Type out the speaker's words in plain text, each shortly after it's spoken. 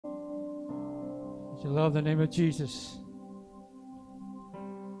You love the name of Jesus.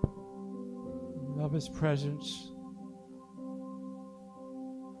 Love His presence.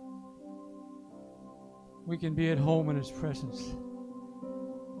 We can be at home in His presence.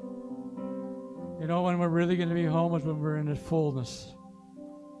 You know when we're really going to be home is when we're in the fullness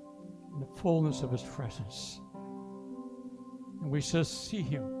of His presence. And we shall see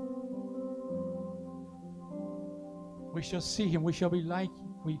Him. We shall see Him. We shall be like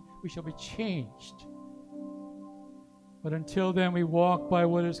Him. We shall be changed. But until then, we walk by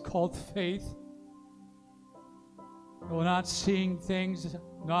what is called faith. We're not seeing things,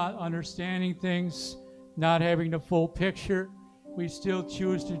 not understanding things, not having the full picture. We still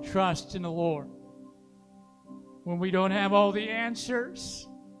choose to trust in the Lord. When we don't have all the answers,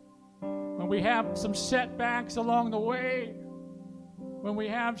 when we have some setbacks along the way, when we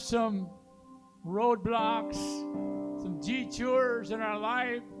have some roadblocks, some detours in our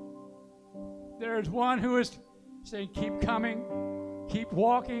life, there's one who is saying, keep coming, keep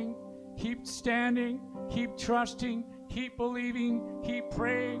walking, keep standing, keep trusting, keep believing, keep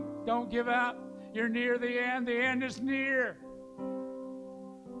praying, don't give up. You're near the end is near.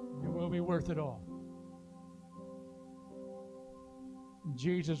 It will be worth it all.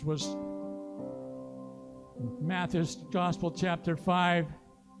 Jesus was, Matthew's Gospel chapter 5,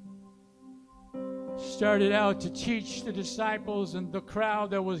 started out to teach the disciples and the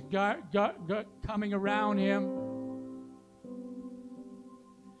crowd that was coming around Him.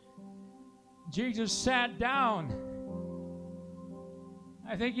 Jesus sat down.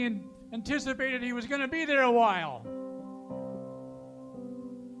 I think He anticipated He was going to be there a while.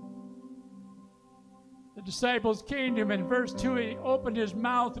 The disciples came to Him. In verse 2, He opened His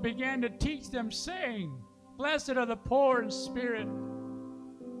mouth and began to teach them, saying, Blessed are the poor in spirit,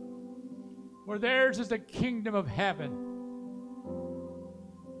 for theirs is the kingdom of heaven.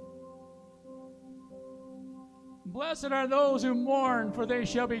 Blessed are those who mourn, for they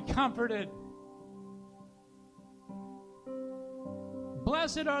shall be comforted.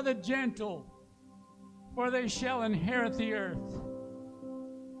 Blessed are the gentle, for they shall inherit the earth.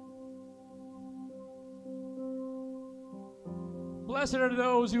 Blessed are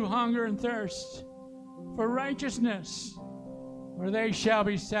those who hunger and thirst for righteousness, for they shall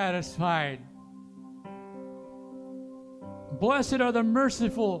be satisfied. Blessed are the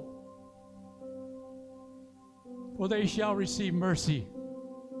merciful, for they shall receive mercy.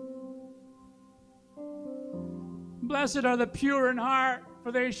 Blessed are the pure in heart,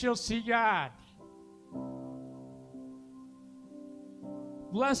 for they shall see God.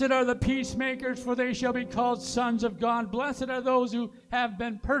 Blessed are the peacemakers, for they shall be called sons of God. Blessed are those who have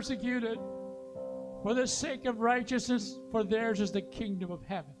been persecuted for the sake of righteousness, for theirs is the kingdom of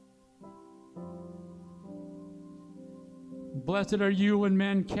heaven. Blessed are you when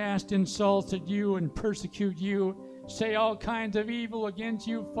men cast insults at you and persecute you, say all kinds of evil against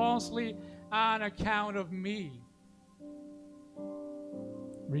you falsely on account of me.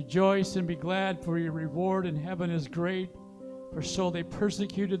 Rejoice and be glad, for your reward in heaven is great. For so they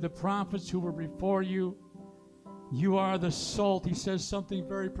persecuted the prophets who were before you. You are the salt. He says something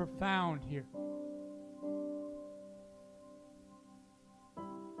very profound here.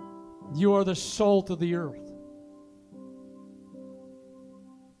 You are the salt of the earth.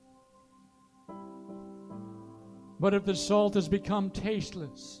 But if the salt has become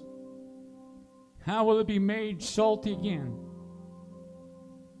tasteless, how will it be made salty again?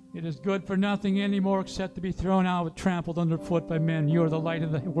 It is good for nothing anymore except to be thrown out and trampled underfoot by men. You are the light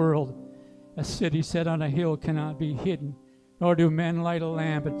of the world. A city set on a hill cannot be hidden, nor do men light a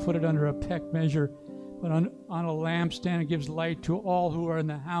lamp and put it under a peck measure, but on a lampstand it gives light to all who are in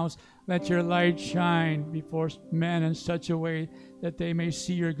the house. Let your light shine before men in such a way that they may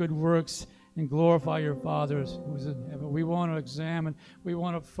see your good works and glorify your Father who is in heaven. We want to examine, we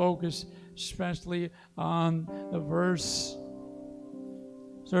want to focus especially on the verse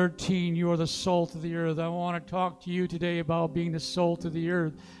 13, you are the salt of the earth. I want to talk to you today about being the salt of the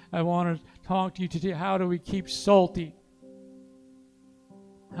earth. I want to talk to you today, how do we keep salty?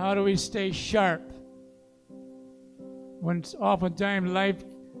 How do we stay sharp? When oftentimes life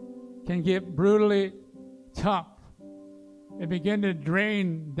can get brutally tough and begin to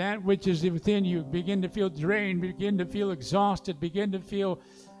drain that which is within you, begin to feel drained, begin to feel exhausted, begin to feel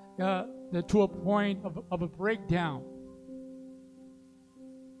to a point of a breakdown.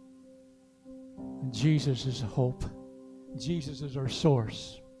 And Jesus is hope. Jesus is our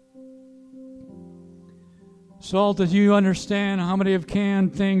source. Salt, as you understand, how many have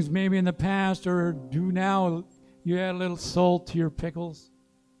canned things maybe in the past or do now, you add a little salt to your pickles?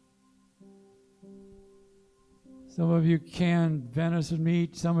 Some of you can venison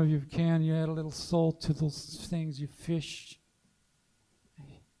meat. Some of you can. You add a little salt to those things. You fish. You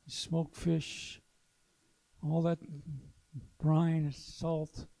smoke fish. All that brine and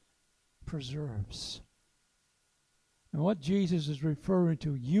salt preserves. And what Jesus is referring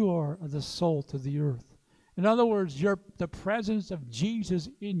to, you are the salt of the earth. In other words, the presence of Jesus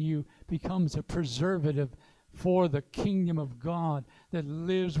in you becomes a preservative for the kingdom of God that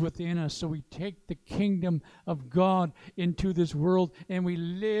lives within us. So we take the kingdom of God into this world and we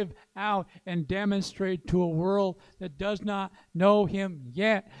live out and demonstrate to a world that does not know Him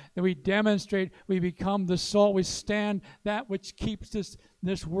yet. That we demonstrate, we become the salt. We stand. That which keeps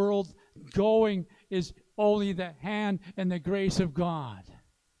this world going is only the hand and the grace of God.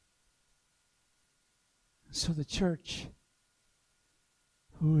 So the church,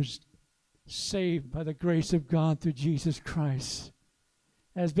 who is saved by the grace of God through Jesus Christ,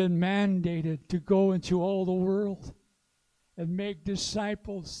 has been mandated to go into all the world and make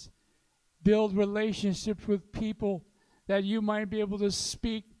disciples, build relationships with people, that you might be able to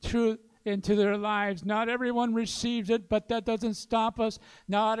speak truth into their lives. Not everyone receives it, but that doesn't stop us.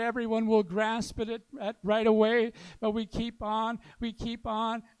 Not everyone will grasp it right away, but we keep on,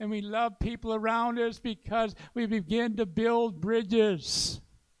 and we love people around us because we begin to build bridges.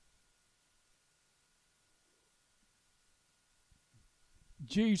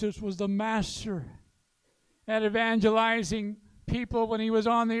 Jesus was the master at evangelizing people when He was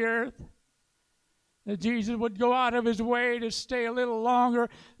on the earth. That Jesus would go out of His way to stay a little longer,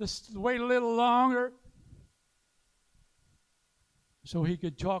 to wait a little longer, so He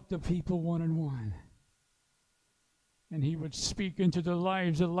could talk to people one-on-one. And He would speak into their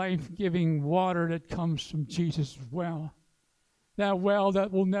lives the life-giving water that comes from Jesus' well. That well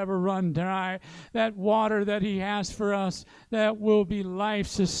that will never run dry. That water that He has for us that will be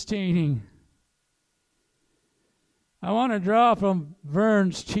life-sustaining. I want to draw from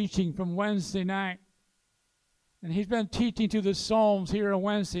Vern's teaching from Wednesday night. And he's been teaching to the Psalms here on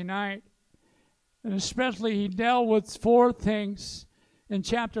Wednesday night. And especially he dealt with 4 things in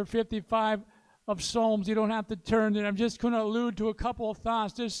chapter 55 of Psalms. You don't have to turn there. I'm just going to allude to a couple of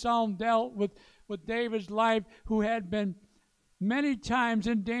thoughts. This psalm dealt with David's life, who had been many times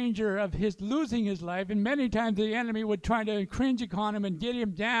in danger of his losing his life, and many times the enemy would try to cringe upon him and get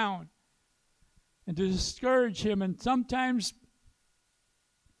him down and to discourage him. And sometimes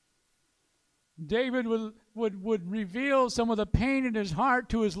David would reveal some of the pain in his heart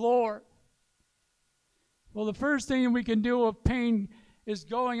to his Lord. Well, the first thing we can do if pain is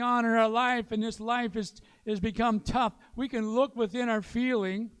going on in our life, and this life is become tough, we can look within our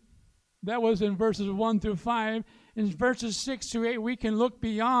feeling. That was in verses 1 through 5. In verses 6 to 8, we can look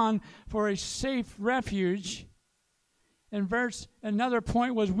beyond for a safe refuge. Another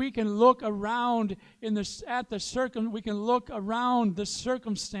point was we can look around we can look around the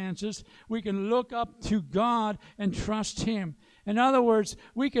circumstances. We can look up to God and trust Him. In other words,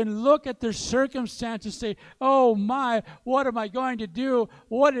 we can look at the circumstances and say, oh my, what am I going to do?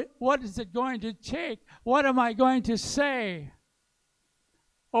 What is it going to take? What am I going to say?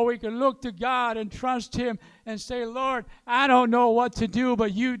 Or we can look to God and trust Him and say, Lord, I don't know what to do,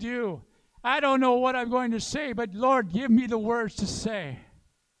 but You do. I don't know what I'm going to say, but Lord, give me the words to say.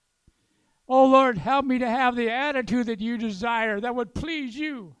 Oh Lord, help me to have the attitude that You desire, that would please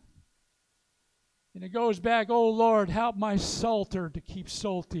You. And it goes back, oh Lord, help my salter to keep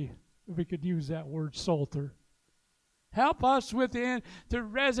salty, if we could use that word, salter. Help us within to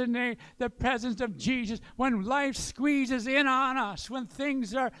resonate the presence of Jesus when life squeezes in on us, when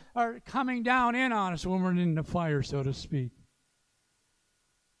things are coming down in on us, when we're in the fire, so to speak.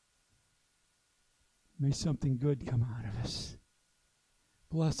 May something good come out of us.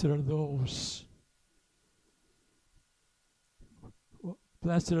 Blessed are those.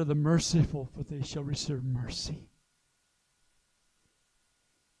 Blessed are the merciful, for they shall receive mercy.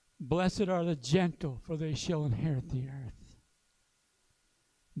 Blessed are the gentle, for they shall inherit the earth.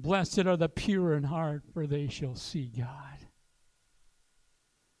 Blessed are the pure in heart, for they shall see God.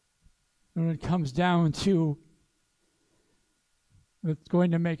 When it comes down to what's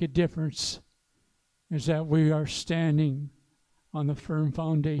going to make a difference, is that we are standing on the firm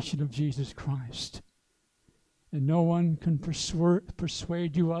foundation of Jesus Christ. And no one can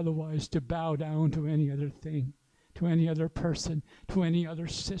persuade you otherwise to bow down to any other thing, to any other person, to any other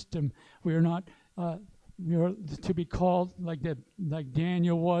system. We are not we are to be called like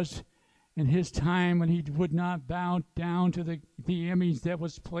Daniel was in his time, when he would not bow down to the image that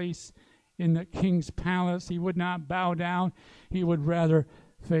was placed in the king's palace. He would not bow down. He would rather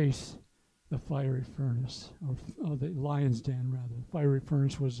face the fiery furnace, or the lion's den, rather. The fiery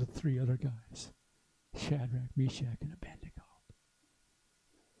furnace was the 3 other guys. Shadrach, Meshach, and Abednego.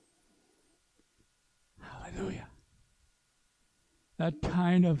 Hallelujah. That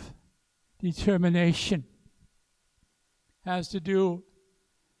kind of determination has to do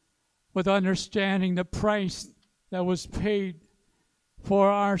with understanding the price that was paid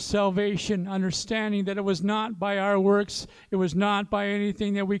for our salvation, understanding that it was not by our works, it was not by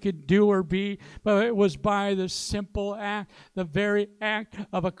anything that we could do or be, but it was by the simple act, the very act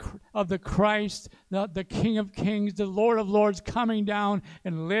of the Christ, the King of Kings, the Lord of Lords, coming down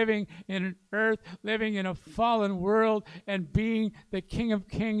and living in an earth, living in a fallen world, and being the King of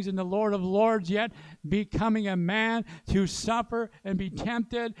Kings and the Lord of Lords, yet becoming a man to suffer and be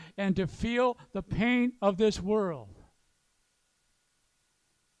tempted and to feel the pain of this world.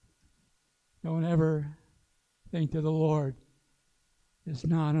 Don't ever think that the Lord is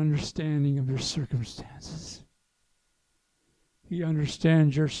not understanding of your circumstances. He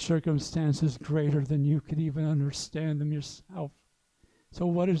understands your circumstances greater than you could even understand them yourself. So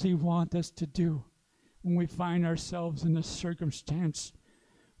what does He want us to do when we find ourselves in this circumstance?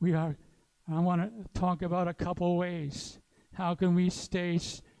 I want to talk about a couple ways. How can we stay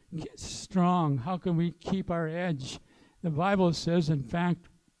strong? How can we keep our edge? The Bible says, in fact,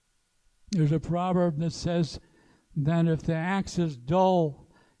 there's a proverb that says that if the axe is dull,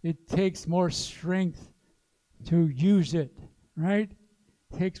 it takes more strength to use it, right?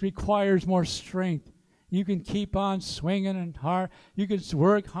 Requires more strength. You can keep on swinging and hard. You can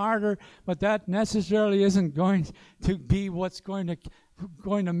work harder, but that necessarily isn't going to be what's going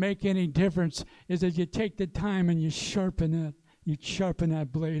to make any difference. Is that you take the time and you sharpen it. You sharpen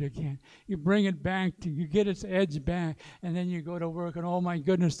that blade again. You bring it back you get its edge back, and then you go to work, and oh my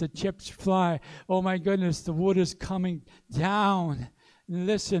goodness, the chips fly. Oh my goodness, the wood is coming down.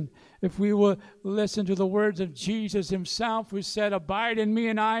 Listen, if we will listen to the words of Jesus Himself, who said, "Abide in me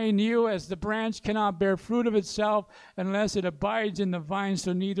and I in you, as the branch cannot bear fruit of itself unless it abides in the vine,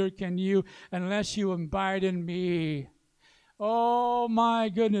 so neither can you unless you abide in me." Oh my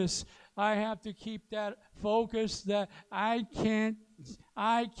goodness. I have to keep that focus that I can't,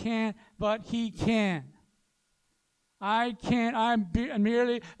 but He can. I can't. I'm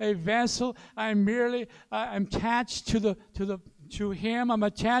merely a vessel. I'm attached to Him. I'm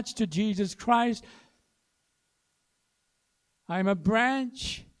attached to Jesus Christ. I'm a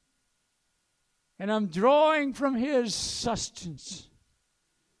branch, and I'm drawing from His sustenance,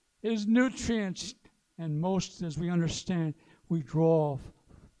 His nutrients, and most, as we understand, we draw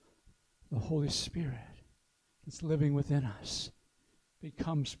the Holy Spirit that's living within us,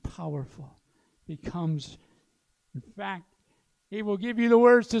 becomes powerful, in fact, He will give you the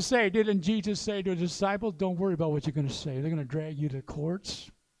words to say. Didn't Jesus say to His disciples, don't worry about what you're going to say. They're going to drag you to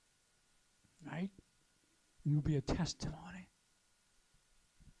courts, right? You'll be a testimony.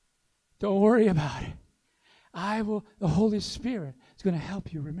 Don't worry about it. The Holy Spirit is going to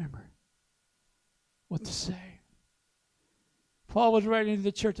help you remember what to say. Paul was writing to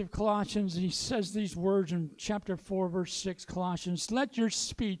the church of Colossians, and he says these words in chapter 4, verse 6, Colossians, "Let your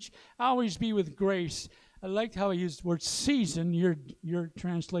speech always be with grace." I liked how he used the word seasoned. Your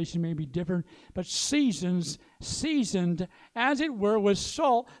translation may be different, but seasoned, as it were, with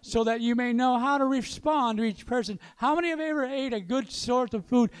salt, so that you may know how to respond to each person. How many have ever ate a good sort of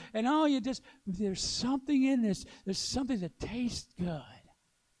food, and there's something in this, there's something that tastes good.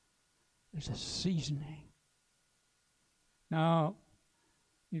 There's a seasoning. Now,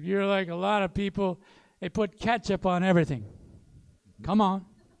 if you're like a lot of people, they put ketchup on everything. Come on.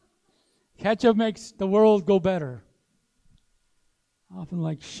 Ketchup makes the world go better. Often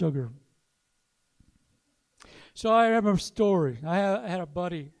like sugar. So I remember a story. I had a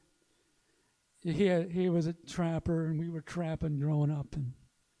buddy. He was a trapper, and we were trapping growing up. And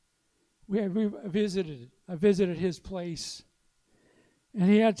I visited his place, and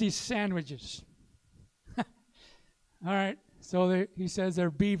he had these sandwiches. All right, so he says they're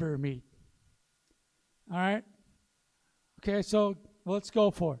beaver meat. All right? Okay, so let's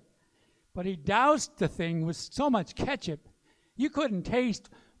go for it. But he doused the thing with so much ketchup, you couldn't taste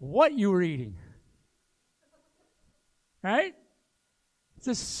what you were eating. Right? It's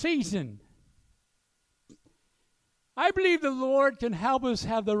a season. I believe the Lord can help us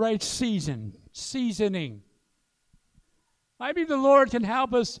have the right seasoning. I believe the Lord can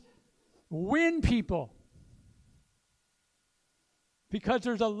help us win people. Because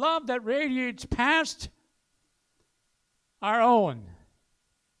there's a love that radiates past our own.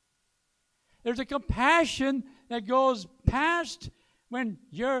 There's a compassion that goes past when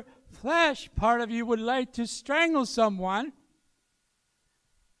your flesh part of you would like to strangle someone.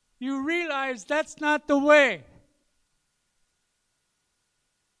 You realize that's not the way.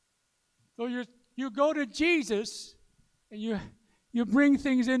 So you go to Jesus and you bring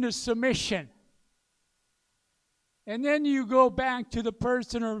things into submission. And then you go back to the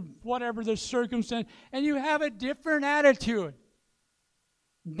person or whatever the circumstance, and you have a different attitude.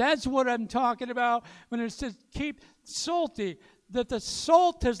 That's what I'm talking about when it says keep salty. That the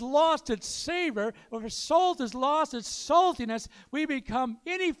salt has lost its savor, or if salt has lost its saltiness, we become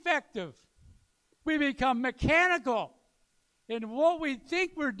ineffective. We become mechanical. And what we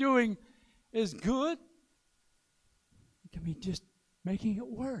think we're doing is good, it can be just making it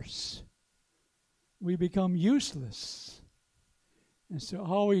worse. We become useless. And so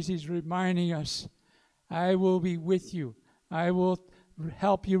always he's reminding us, I will be with you. I will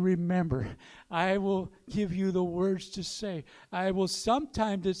help you remember. I will give you the words to say. I will,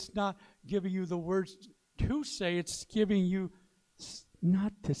 sometimes it's not giving you the words to say, it's giving you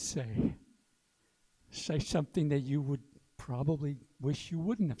not to say. Say something that you would probably wish you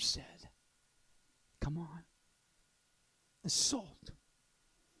wouldn't have said. Come on. The salt.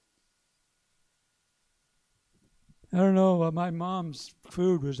 I don't know, my mom's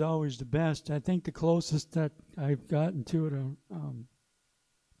food was always the best. I think the closest that I've gotten to it,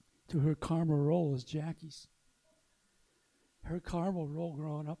 to her caramel roll is Jackie's. Her caramel roll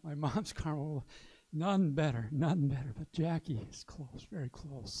growing up, my mom's caramel roll, none better. But Jackie is close, very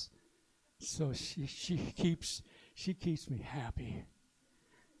close. So she keeps me happy.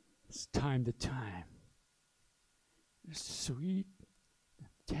 It's time to time. It's sweet,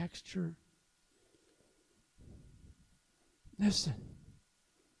 texture. Listen,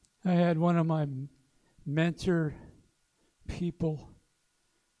 I had one of my mentor people,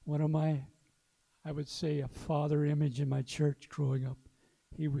 one of my, I would say, a father image in my church growing up.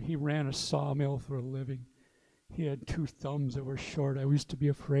 He ran a sawmill for a living. He had 2 thumbs that were short. I used to be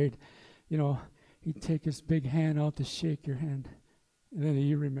afraid. You know, he'd take his big hand out to shake your hand. And then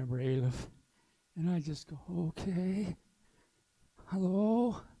you remember Aleph. And I just go, okay,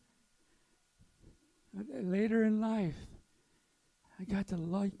 hello. Later in life, I got to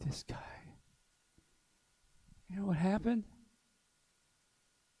like this guy. You know what happened?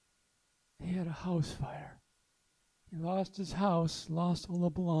 He had a house fire. He lost his house, lost all the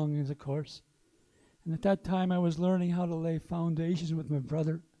belongings, of course. And at that time, I was learning how to lay foundations with my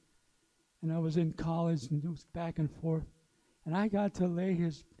brother. And I was in college, and it was back and forth. And I got to lay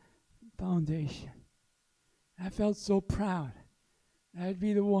his foundation. I felt so proud. I'd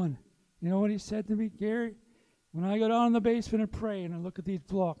be the one. You know what he said to me? Gary, when I go down in the basement and pray and I look at these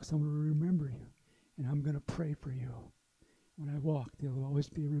blocks, I'm going to remember you. And I'm going to pray for you. When I walk, they'll always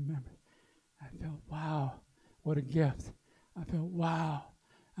be remembered. I felt, wow, what a gift. I felt, wow.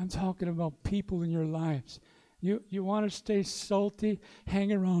 I'm talking about people in your lives. You want to stay salty?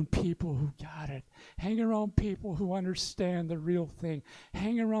 Hang around people who got it. Hang around people who understand the real thing.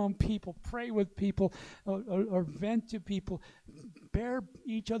 Hang around people. Pray with people or vent to people. Bear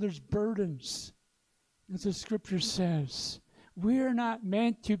each other's burdens. As the scripture says, we're not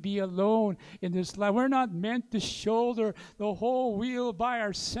meant to be alone in this life. We're not meant to shoulder the whole wheel by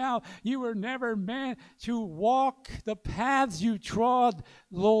ourselves. You were never meant to walk the paths you trod,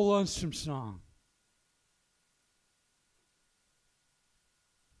 Lowell Lundstrom song.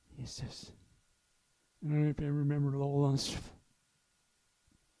 He says, I don't know if you remember Lowell Lundstrom,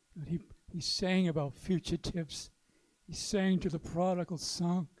 but he sang about fugitives. He sang to the prodigal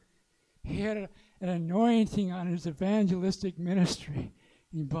son. He had an anointing on his evangelistic ministry.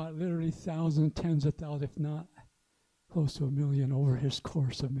 He brought literally thousands, tens of thousands, if not close to 1 million over his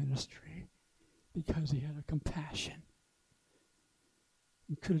course of ministry because he had a compassion.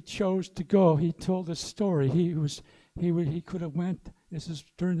 He could have chose to go. He told a story. He could have went. This is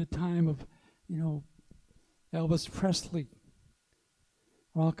during the time of, Elvis Presley.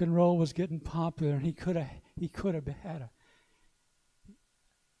 Rock and roll was getting popular, and he could have had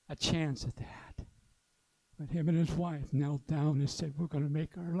a chance at that. But him and his wife knelt down and said, we're going to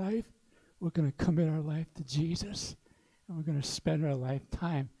make our life. We're going to commit our life to Jesus, and we're going to spend our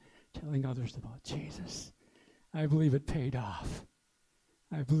lifetime telling others about Jesus. I believe it paid off.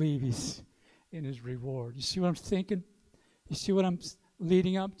 I believe he's in his reward. You see what I'm thinking? You see what I'm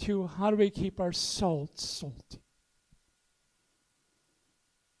leading up to? How do we keep our salt salty?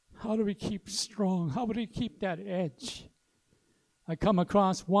 How do we keep strong? How do we keep that edge? I come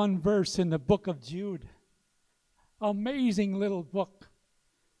across one verse in the book of Jude. Amazing little book.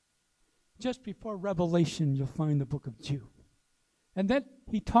 Just before Revelation, you'll find the book of Jude. And then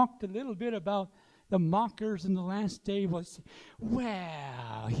he talked a little bit about the mockers in the last day was,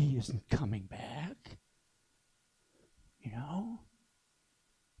 well, he isn't coming back.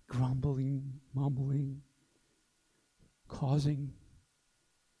 Grumbling, mumbling, causing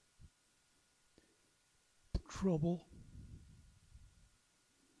trouble.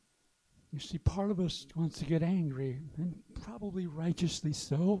 You see, part of us wants to get angry, and probably righteously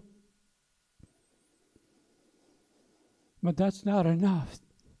so. But that's not enough.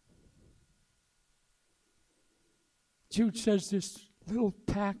 Jude says this little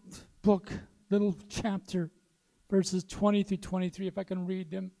packed book, little chapter, verses 20 through 23, if I can read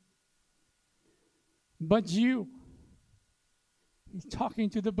them. But you, he's talking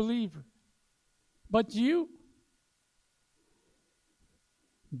to the believer, but you,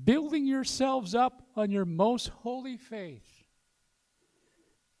 building yourselves up on your most holy faith,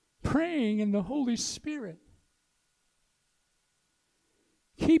 praying in the Holy Spirit,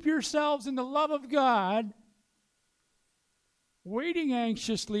 keep yourselves in the love of God, waiting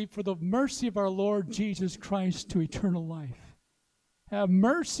anxiously for the mercy of our Lord Jesus Christ to eternal life. Have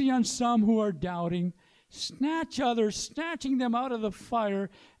mercy on some who are doubting. Snatch others, snatching them out of the fire.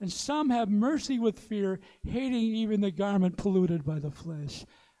 And some have mercy with fear, hating even the garment polluted by the flesh.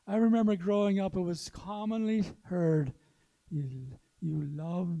 I remember growing up, it was commonly heard, you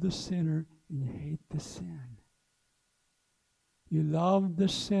love the sinner and you hate the sin. You love the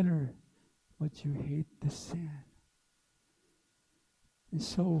sinner, but you hate the sin. And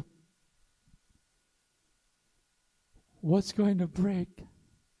so, what's going to break?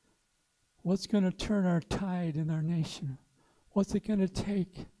 What's going to turn our tide in our nation? What's it going to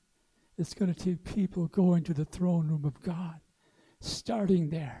take? It's going to take people going to the throne room of God, starting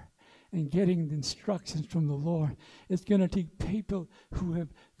there and getting the instructions from the Lord. It's going to take people who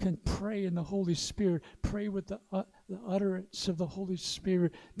can pray in the Holy Spirit, pray with the utterance of the Holy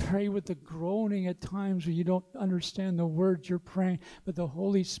Spirit, pray with the groaning at times where you don't understand the words you're praying, but the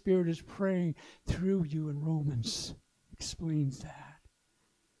Holy Spirit is praying through you, and Romans explains that.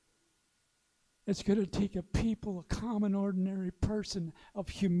 It's going to take a people, a common, ordinary person of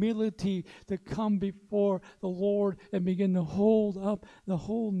humility to come before the Lord and begin to hold up the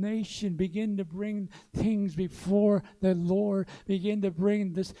whole nation, begin to bring things before the Lord, begin to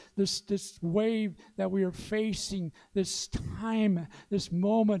bring this wave that we are facing, this time, this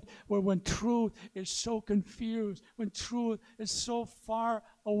moment where when truth is so confused, when truth is so far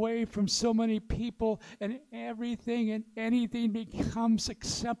away from so many people, and everything and anything becomes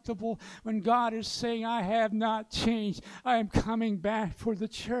acceptable, when God is saying, I have not changed. I am coming back for the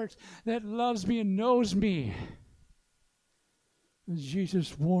church that loves me and knows me. And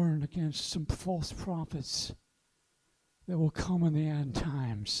Jesus warned against some false prophets that will come in the end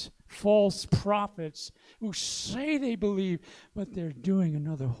times. False prophets who say they believe, but they're doing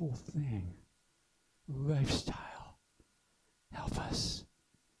another whole thing. Lifestyle. Help us.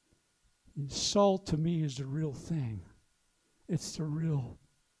 And salt to me is the real thing. It's the real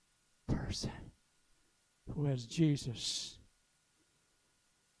person who has Jesus.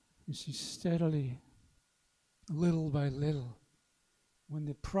 You see, steadily, little by little,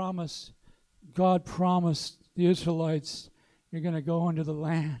 when God promised the Israelites, you're going to go into the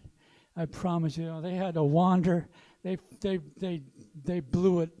land. I promise you, they had to wander. They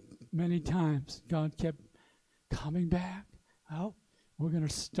blew it many times. God kept coming back. Oh, we're going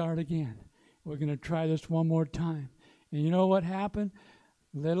to start again. We're going to try this one more time. And you know what happened?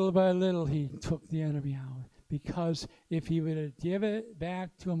 Little by little, he took the enemy out. Because if he would have given it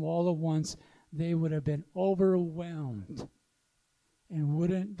back to them all at once, they would have been overwhelmed and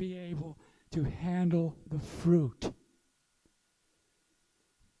wouldn't be able to handle the fruit,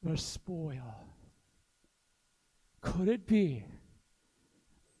 the spoil. Could it be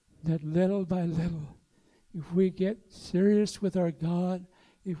that little by little, if we get serious with our God,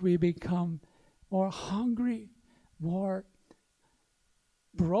 if we become more hungry, more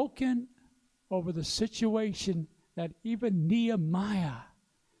broken over the situation, that even Nehemiah,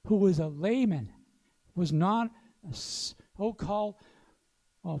 who was a layman, was not a so-called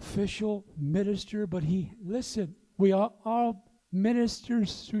official minister, but we are all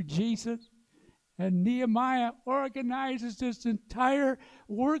ministers through Jesus. And Nehemiah organizes this entire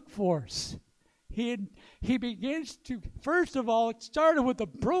workforce. He begins to, first of all, it started with a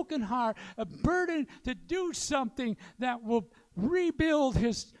broken heart, a burden to do something that will rebuild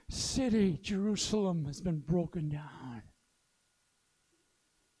his city. Jerusalem has been broken down.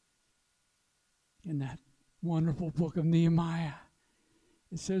 In that wonderful book of Nehemiah,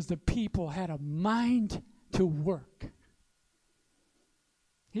 it says the people had a mind to work.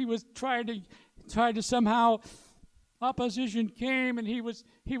 He was trying to somehow, opposition came, and the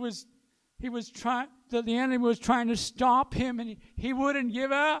enemy was trying to stop him, and he wouldn't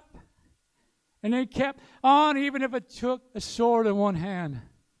give up. And they kept on, even if it took a sword in one hand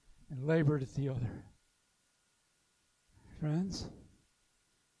and labored at the other. Friends,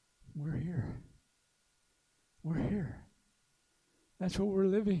 we're here. We're here. That's what we're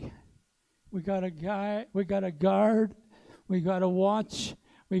living. We got to guide. We got to guard. We got to watch.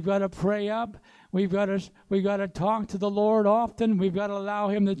 We've got to pray up. We've got to talk to the Lord often. We've got to allow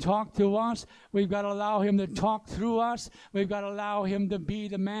Him to talk to us. We've got to allow Him to talk through us. We've got to allow Him to be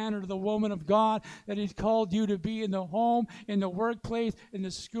the man or the woman of God that He's called you to be in the home, in the workplace, in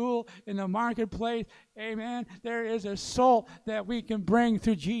the school, in the marketplace. Amen. There is a soul that we can bring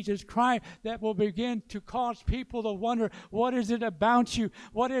through Jesus Christ that will begin to cause people to wonder, what is it about you?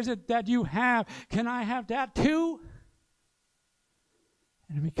 What is it that you have? Can I have that too?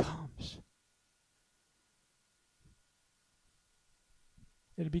 And it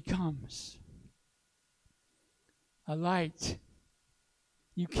becomes a light.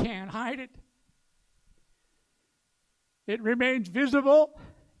 You can't hide it. It remains visible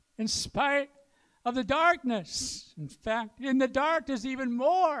in spite of the darkness. In fact, in the darkness even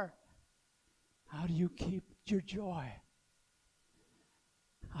more. How do you keep your joy?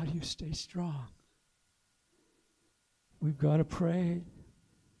 How do you stay strong? We've got to pray.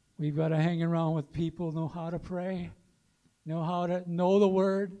 We've got to hang around with people who know how to pray, know how to know the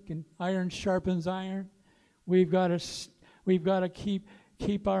Word. Iron sharpens iron. We've got to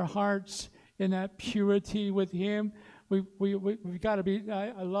keep our hearts in that purity with Him. We've got to be.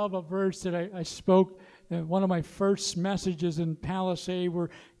 I love a verse that I spoke in one of my first messages in Palisade,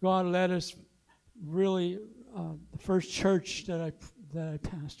 where God led us. Really, the first church that I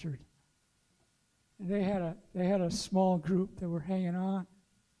pastored. And they had a small group that were hanging on.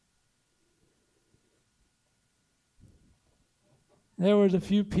 There was a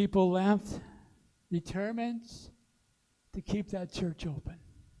few people left, determined to keep that church open.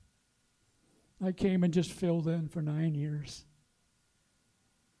 I came and just filled in for 9 years.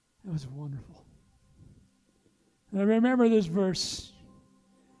 It was wonderful. And I remember this verse.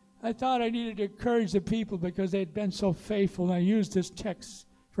 I thought I needed to encourage the people because they'd been so faithful. And I used this text,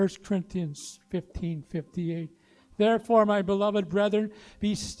 1 Corinthians 15:58. Therefore, my beloved brethren,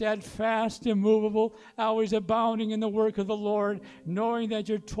 be steadfast, immovable, always abounding in the work of the Lord, knowing that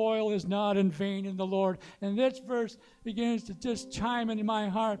your toil is not in vain in the Lord. And this verse begins to just chime in my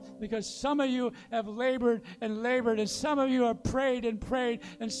heart, because some of you have labored, and some of you have prayed,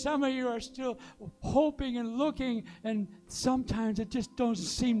 and some of you are still hoping and looking, and sometimes it just doesn't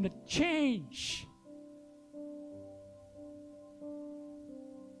seem to change.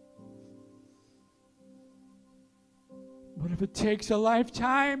 But if it takes a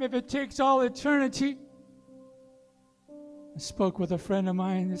lifetime, if it takes all eternity. I spoke with a friend of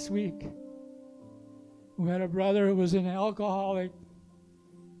mine this week who had a brother who was an alcoholic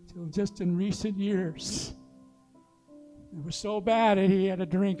till just in recent years. It was so bad that he had a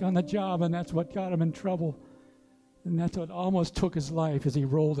drink on the job, and that's what got him in trouble. And that's what almost took his life, as he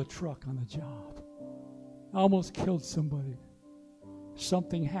rolled a truck on the job. Almost killed somebody.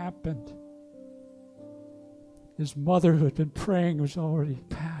 Something happened. His mother, who had been praying, was already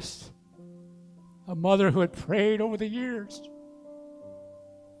passed. A mother who had prayed over the years.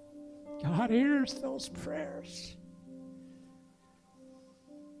 God hears those prayers.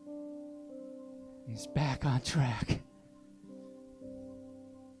 He's back on track.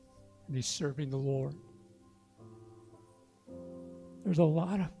 And he's serving the Lord. There's a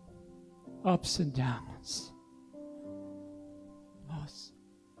lot of ups and downs.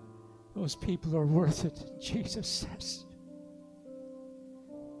 Those people are worth it, Jesus says.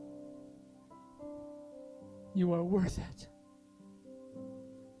 You are worth it.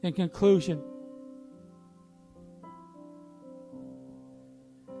 In conclusion,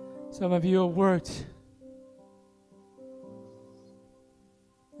 some of you have worked.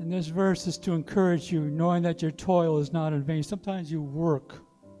 And this verse is to encourage you, knowing that your toil is not in vain. Sometimes you work.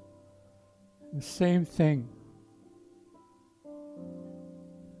 The same thing.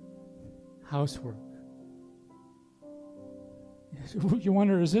 Housework. You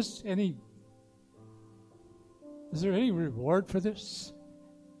wonder, is there any reward for this?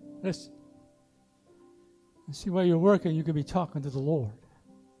 Listen. See, while you're working, you could be talking to the Lord.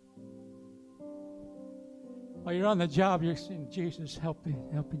 While you're on the job, you're saying, Jesus, help me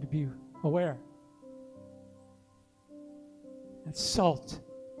to be aware. That's salt.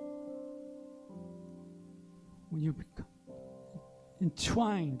 When you become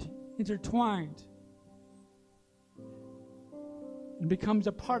intertwined, and becomes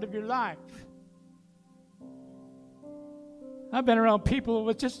a part of your life. I've been around people who it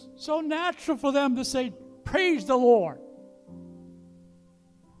was just so natural for them to say, praise the Lord.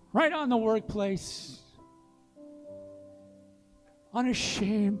 Right on the workplace.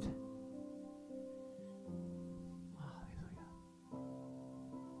 Unashamed. Hallelujah.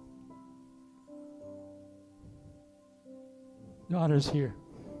 God is here.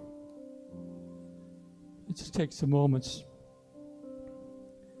 It just takes some moments.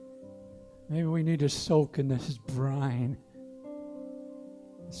 Maybe we need to soak in this brine,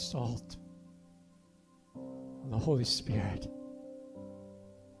 the salt of the Holy Spirit.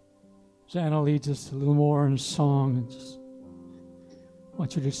 Anna leads us a little more in song. And just I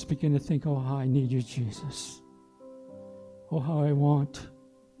want you to just begin to think, oh, how I need you, Jesus. Oh, how I want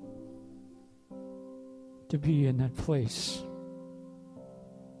to be in that place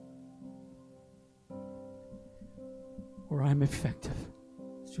where I'm effective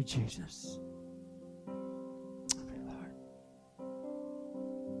through Jesus.